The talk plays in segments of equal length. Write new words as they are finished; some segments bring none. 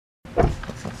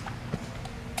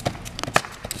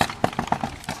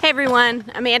everyone,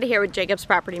 Amanda here with Jacobs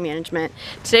Property Management.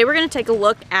 Today we're going to take a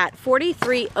look at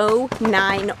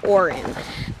 4309 Orrine.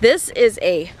 This is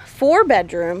a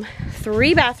 4-bedroom,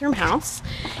 3-bathroom house,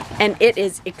 and it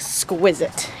is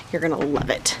exquisite. You're going to love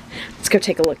it. Let's go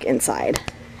take a look inside.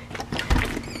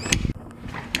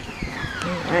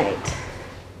 Alright.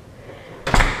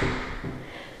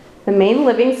 The main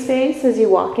living space as you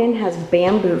walk in has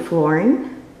bamboo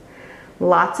flooring,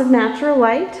 lots of natural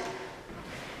light,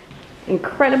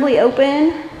 incredibly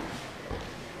open.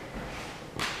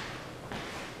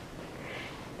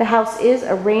 The house is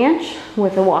a ranch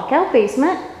with a walkout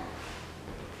basement.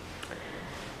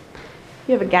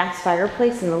 You have a gas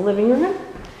fireplace in the living room.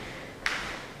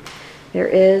 There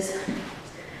is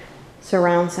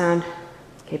surround sound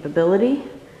capability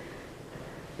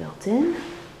built in.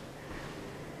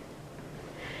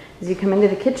 As you come into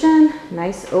the kitchen,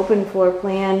 nice open floor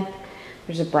plan.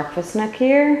 There's a breakfast nook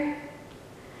here.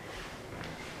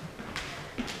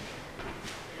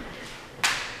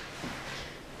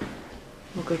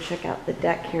 We'll go check out the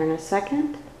deck here in a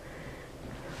second.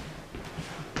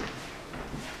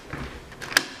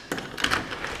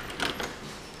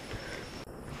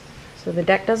 So the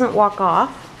deck doesn't walk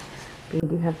off. You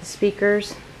do have the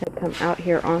speakers that come out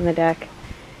here on the deck,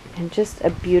 and just a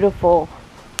beautiful,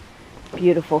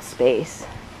 beautiful space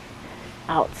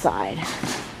outside.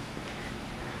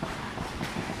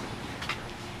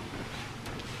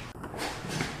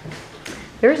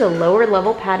 There's a lower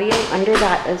level patio under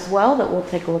that as well that we'll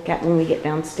take a look at when we get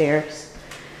downstairs.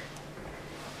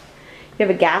 You have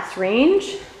a gas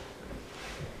range,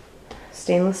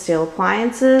 stainless steel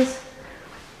appliances,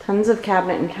 tons of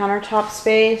cabinet and countertop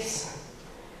space,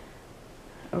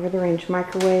 over the range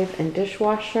microwave and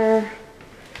dishwasher,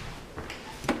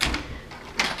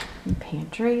 and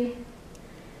pantry.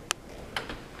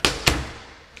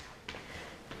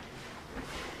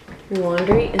 Your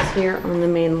laundry is here on the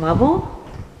main level.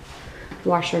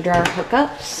 Washer dryer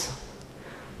hookups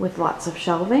with lots of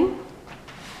shelving.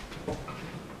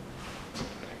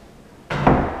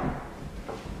 And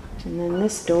then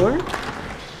this door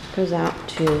goes out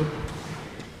to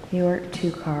your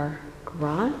 2-car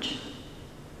garage.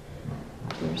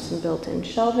 There's some built-in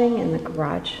shelving in the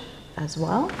garage as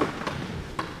well.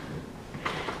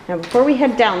 Now before we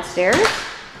head downstairs,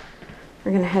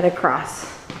 we're going to head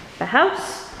across the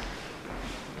house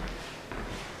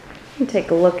and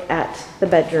take a look at the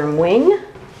bedroom wing.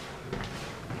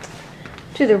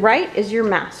 To the right is your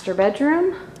master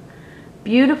bedroom.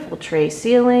 Beautiful tray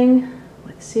ceiling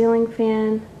with ceiling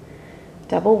fan,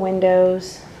 double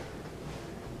windows.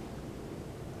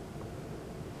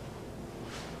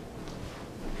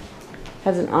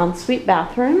 Has an ensuite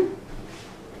bathroom.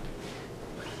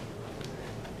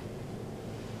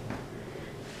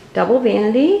 Double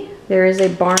vanity. There is a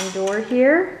barn door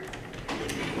here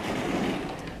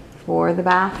for the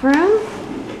bathroom.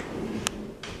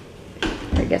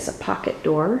 I guess a pocket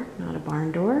door, not a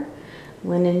barn door.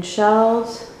 Linen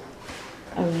shelves,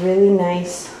 a really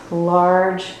nice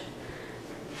large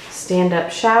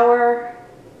stand-up shower,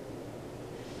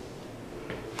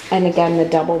 and again the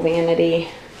double vanity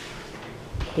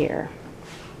here.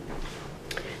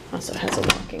 Also has a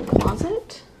walk-in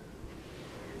closet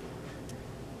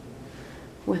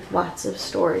with lots of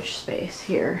storage space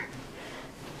here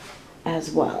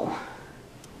as well.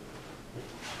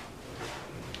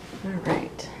 All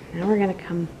right, now we're going to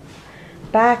come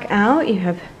back out. You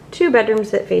have 2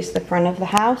 bedrooms that face the front of the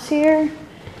house here,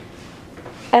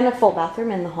 and a full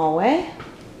bathroom in the hallway.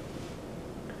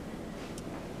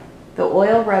 The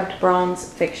oil rubbed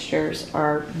bronze fixtures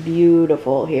are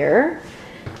beautiful here.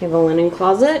 You have a linen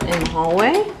closet and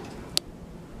hallway.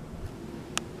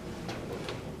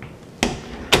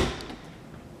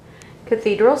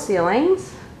 Cathedral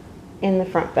ceilings in the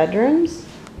front bedrooms.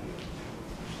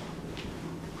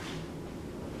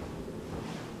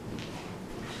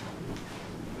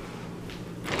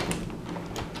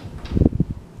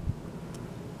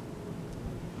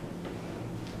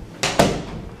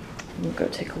 We'll go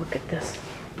take a look at this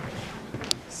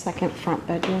second front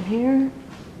bedroom here.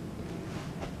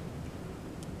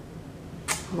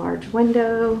 Large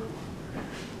window.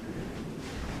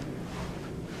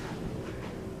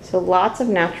 So lots of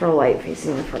natural light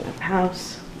facing the front of the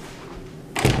house.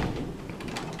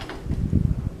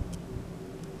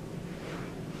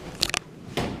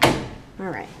 All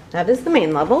right, that is the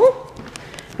main level.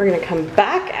 We're going to come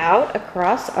back out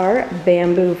across our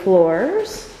bamboo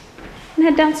floors and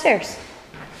head downstairs.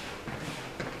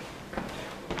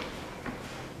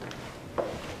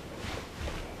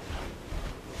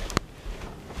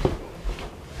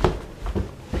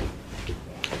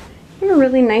 A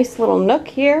really nice little nook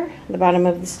here at the bottom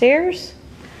of the stairs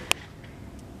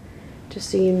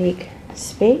Just a unique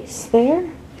space there.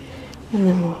 And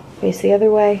then we'll face the other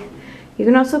way. You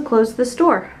can also close this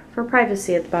door for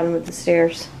privacy at the bottom of the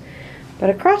stairs. But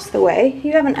across the way,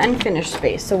 you have an unfinished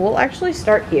space. So we'll actually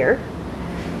start here.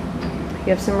 You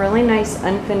have some really nice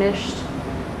unfinished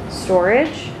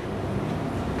storage.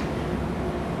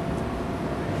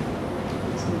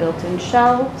 Some built-in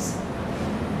shelves.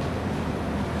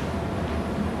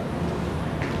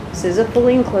 This is a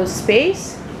fully enclosed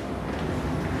space,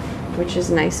 which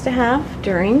is nice to have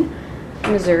during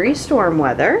Missouri storm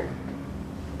weather.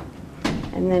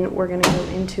 And then we're going to go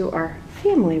into our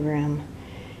family room.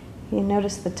 You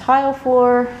notice the tile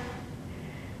floor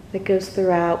that goes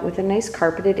throughout with a nice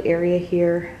carpeted area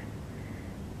here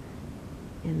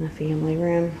in the family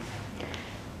room.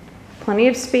 Plenty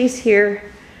of space here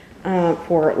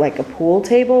for like a pool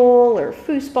table or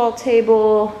foosball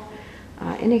table,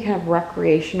 any kind of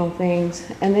recreational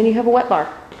things. And then you have a wet bar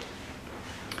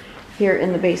here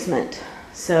in the basement.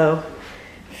 So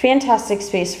fantastic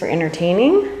space for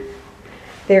entertaining.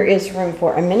 There is room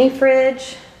for a mini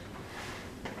fridge,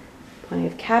 plenty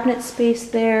of cabinet space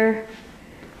there.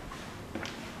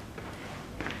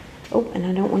 Oh, and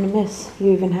I don't want to miss,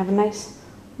 you even have a nice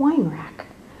wine rack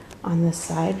on this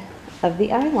side of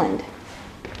the island.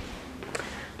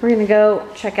 We're going to go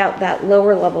check out that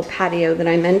lower level patio that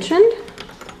I mentioned.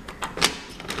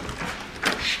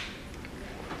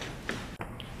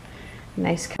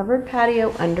 Nice covered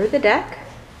patio under the deck.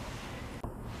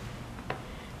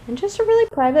 And just a really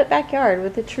private backyard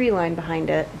with a tree line behind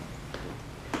it.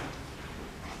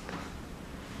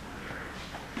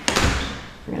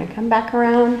 We're going to come back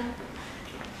around.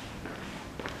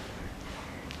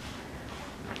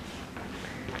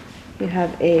 You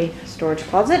have a storage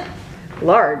closet,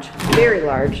 large, very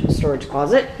large storage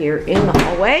closet here in the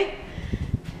hallway.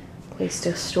 Place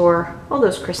to store all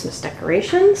those Christmas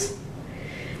decorations.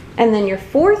 And then your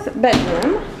fourth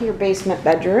bedroom, your basement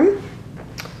bedroom,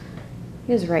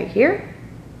 is right here.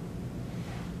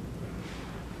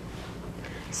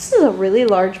 This is a really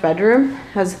large bedroom,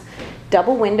 has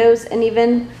double windows and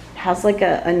even has like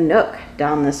a nook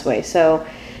down this way. So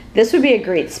this would be a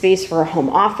great space for a home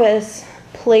office,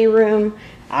 playroom,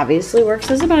 obviously works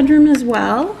as a bedroom as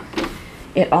well.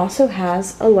 It also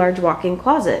has a large walk-in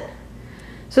closet.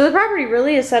 So the property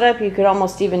really is set up, you could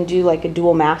almost even do like a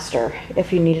dual master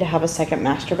if you need to have a second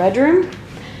master bedroom.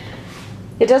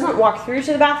 It doesn't walk through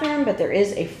to the bathroom, but there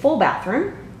is a full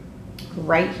bathroom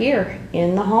right here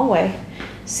in the hallway.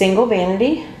 Single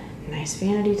vanity, nice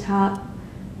vanity top,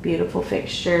 beautiful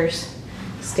fixtures,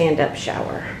 stand-up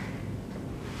shower.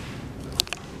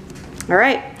 All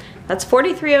right, that's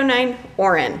 4309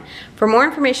 Orrine. For more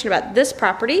information about this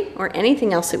property or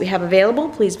anything else that we have available,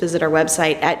 please visit our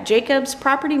website at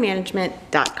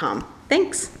jacobspropertymanagement.com.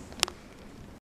 Thanks.